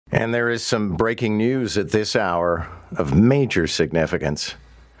And there is some breaking news at this hour of major significance.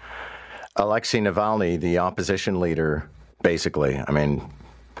 Alexei Navalny, the opposition leader, basically,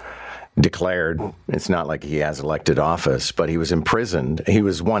 declared, it's not like he has elected office, but he was imprisoned. He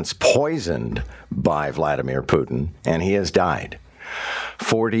was once poisoned by Vladimir Putin, and he has died.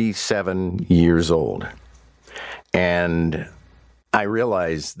 47 years old. And I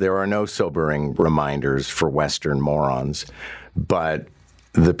realize there are no sobering reminders for Western morons, but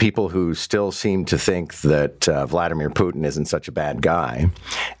the people who still seem to think that Vladimir Putin isn't such a bad guy,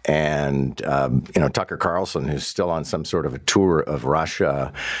 and Tucker Carlson, who's still on some sort of a tour of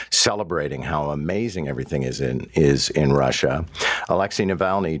Russia, celebrating how amazing everything is in Russia. Alexei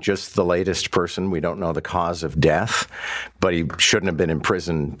Navalny, just the latest person. We don't know the cause of death, but he shouldn't have been in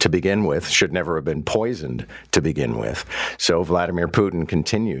prison to begin with. Should never have been poisoned to begin with. So Vladimir Putin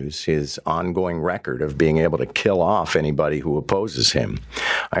continues his ongoing record of being able to kill off anybody who opposes him.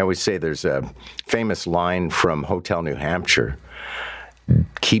 I always say there's a famous line from Hotel New Hampshire,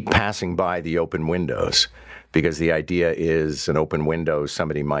 keep passing by the open windows, because the idea is an open window,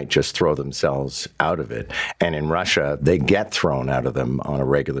 somebody might just throw themselves out of it. And in Russia, they get thrown out of them on a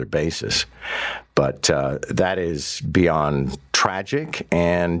regular basis. But that is beyond tragic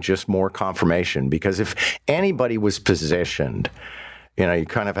and just more confirmation, because if anybody was positioned, you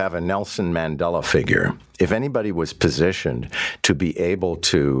kind of have a Nelson Mandela figure. If anybody was positioned to be able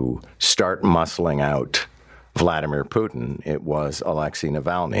to start muscling out Vladimir Putin, it was Alexei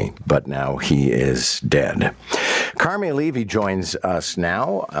Navalny, but now he is dead. Carmi Levy joins us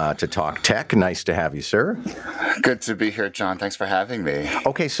now to talk tech. Nice to have you, sir. Good to be here, John. Thanks for having me.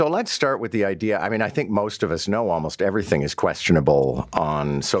 Okay, so let's start with the idea. I think most of us know almost everything is questionable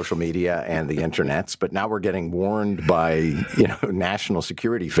on social media and the internets, but now we're getting warned by, national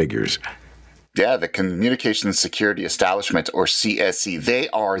security figures. Yeah, the Communications Security Establishment, or CSE, they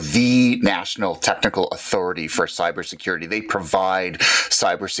are the national technical authority for cybersecurity. They provide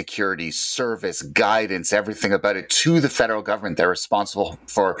cybersecurity service, guidance, everything about it to the federal government. They're responsible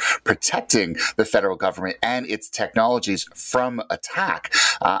for protecting the federal government and its technologies from attack.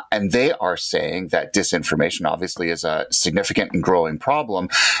 And they are saying that disinformation obviously is a significant and growing problem.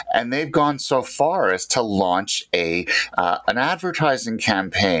 And they've gone so far as to launch an advertising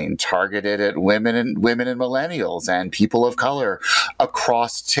campaign targeted at women and millennials and people of color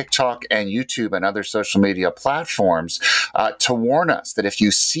across TikTok and YouTube and other social media platforms to warn us that if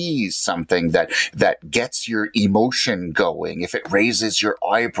you see something that gets your emotion going, if it raises your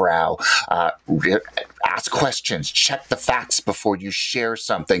eyebrow, ask questions, check the facts before you share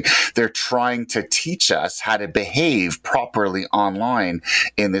something. They're trying to teach us how to behave properly online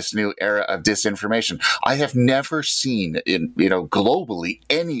in this new era of disinformation. I have never seen globally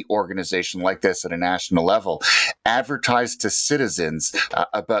any organization like this at a national level advertise to citizens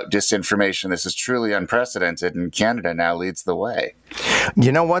about disinformation. This is truly unprecedented, and Canada now leads the way.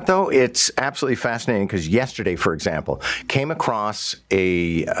 You know what, though? It's absolutely fascinating because yesterday, for example, came across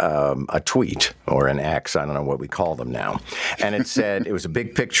a tweet or an X, I don't know what we call them now, and it said, it was a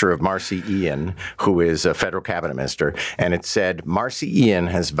big picture of Marcy Ian, who is a federal cabinet minister, and it said, Marcy Ian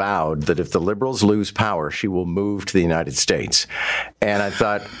has vowed that if the Liberals lose power, she will move to the United States. And I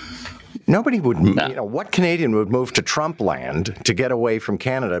thought, nobody would, what Canadian would move to Trump land to get away from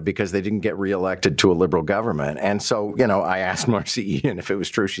Canada because they didn't get reelected to a Liberal government? And so, I asked Marcy Ian if it was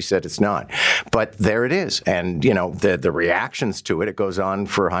true. She said it's not. But there it is. And, the reactions to it, it goes on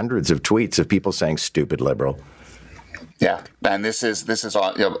for hundreds of tweets of people saying, stupid Liberal. Yeah, and this is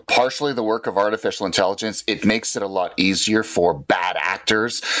partially the work of artificial intelligence. It makes it a lot easier for bad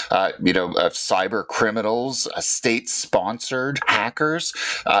actors, cyber criminals, state-sponsored hackers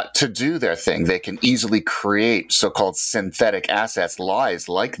to do their thing. They can easily create so-called synthetic assets, lies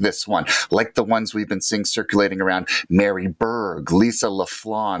like this one, like the ones we've been seeing circulating around Mary Berg, Lisa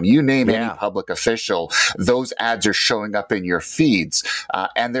LaFlamme, you name any public official. Those ads are showing up in your feeds,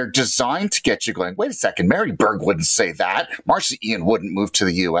 and they're designed to get you going, wait a second, Mary Berg wouldn't say that. Marcy Ian wouldn't move to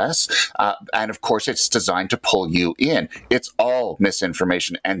the U.S. And of course, it's designed to pull you in. It's all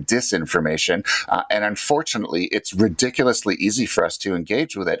misinformation and disinformation. And unfortunately, it's ridiculously easy for us to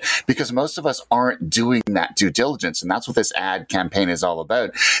engage with it because most of us aren't doing that due diligence. And that's what this ad campaign is all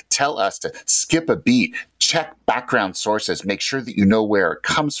about. Tell us to skip a beat, check background sources. Make sure that you know where it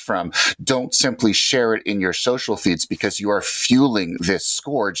comes from. Don't simply share it in your social feeds because you are fueling this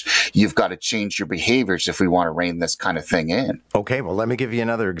scourge. You've got to change your behaviors if we want to rein this kind of thing in. Okay, well, let me give you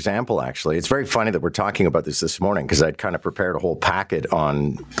another example, actually. It's very funny that we're talking about this morning because I'd kind of prepared a whole packet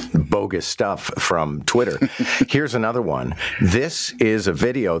on bogus stuff from Twitter. Here's another one. This is a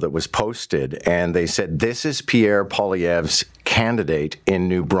video that was posted, and they said, this is Pierre Poilievre's candidate in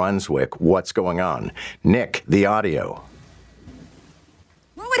New Brunswick. What's going on? Nick, the audio.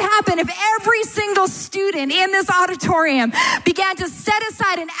 What would happen if every single student in this auditorium began to set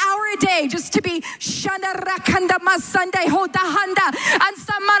aside an hour a day just to be Shandarakanda Masande Hodahanda and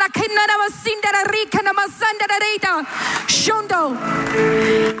Samana Kinana Masindara Rikana Masandara Shundo?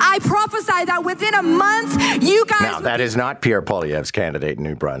 I prophesy that within a month, you guys. Now, that is not Pierre Poilievre's candidate in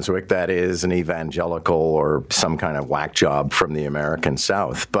New Brunswick. That is an evangelical or some kind of whack job from the American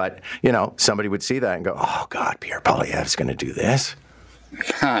South. But, you know, somebody would see that and go, oh, God, Pierre Poilievre's going to do this.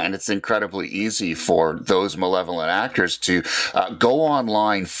 And it's incredibly easy for those malevolent actors to go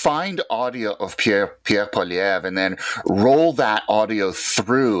online, find audio of Pierre Poilievre, and then roll that audio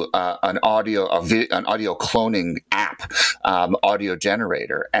through an audio cloning app, audio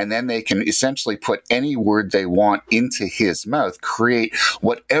generator, and then they can essentially put any word they want into his mouth, create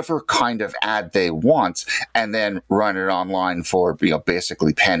whatever kind of ad they want, and then run it online for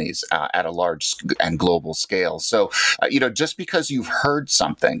basically pennies at a large and global scale. So just because you've heard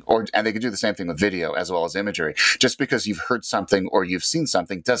something, and they can do the same thing with video as well as imagery. Just because you've heard something or you've seen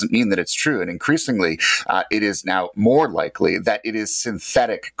something doesn't mean that it's true. And increasingly, it is now more likely that it is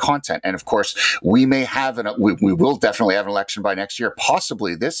synthetic content. And of course, we will definitely have an election by next year,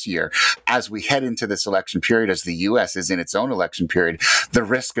 possibly this year. As we head into this election period, as the U.S. is in its own election period, the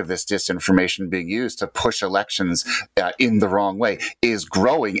risk of this disinformation being used to push elections in the wrong way is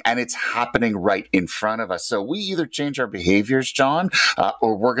growing, and it's happening right in front of us. So we either change our behaviors, John,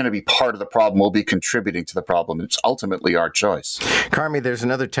 or we're going to be part of the problem. We'll be contributing to the problem. It's ultimately our choice. Carmi, there's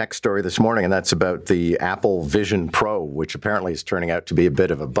another tech story this morning, and that's about the Apple Vision Pro, which apparently is turning out to be a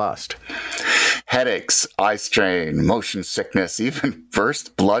bit of a bust. Headaches, eye strain, motion sickness, even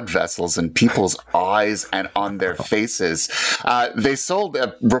burst blood vessels in people's eyes and on their faces. They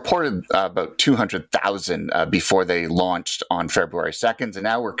reported about 200,000 before they launched on February 2nd. And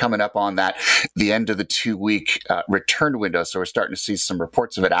now we're coming up on the end of the 2-week return window. So we're starting to see some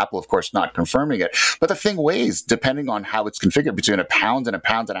reports of it. Apple, of course, not confirming it. But the thing weighs, depending on how it's configured, between a pound and a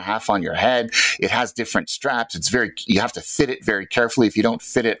pound and a half on your head. It has different straps. You have to fit it very carefully. If you don't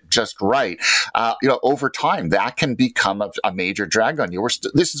fit it just right, over time, that can become a major drag on you.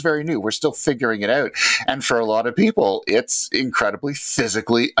 This is very new. We're still figuring it out. And for a lot of people, it's incredibly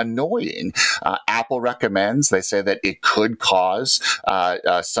physically annoying. Apple recommends, they say that it could cause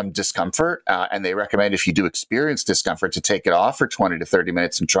some discomfort. And they recommend, if you do experience discomfort, to take it off for 20 to 30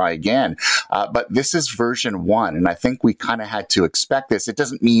 minutes and try again. But this is version 1. And I think we kind of had to expect this. It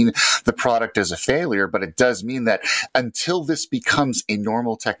doesn't mean the product is a failure, but it does mean that until this becomes a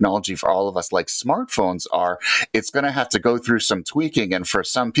normal technology for all of us, like smartphones are, it's going to have to go through some tweaking. And for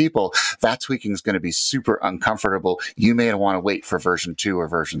some people, that tweaking is going to be super uncomfortable. You may want to wait for version 2 or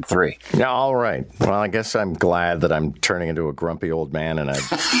version 3. Yeah, all right. Well, I guess I'm glad that I'm turning into a grumpy old man and I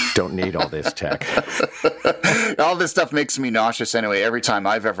don't need all this tech. All this stuff makes me nauseous anyway. Every time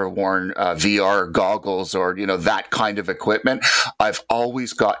I've ever worn VR goggles or, that kind of equipment, I've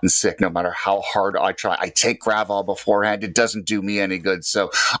always gotten sick no matter how hard I try. I take Gravol beforehand. It doesn't do me any good.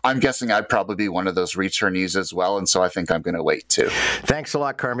 So I'm guessing I'd probably be one of those returnees as well. And so I think I'm going to wait too. Thanks a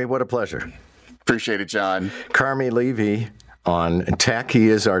lot, Carmi. What a pleasure. Appreciate it, John. Carmi Levy on tech. He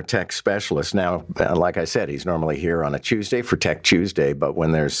is our tech specialist. Now, like I said, he's normally here on a Tuesday for Tech Tuesday, but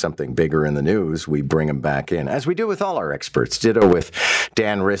when there's something bigger in the news, we bring him back in, as we do with all our experts. Ditto with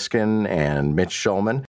Dan Riskin and Mitch Schulman.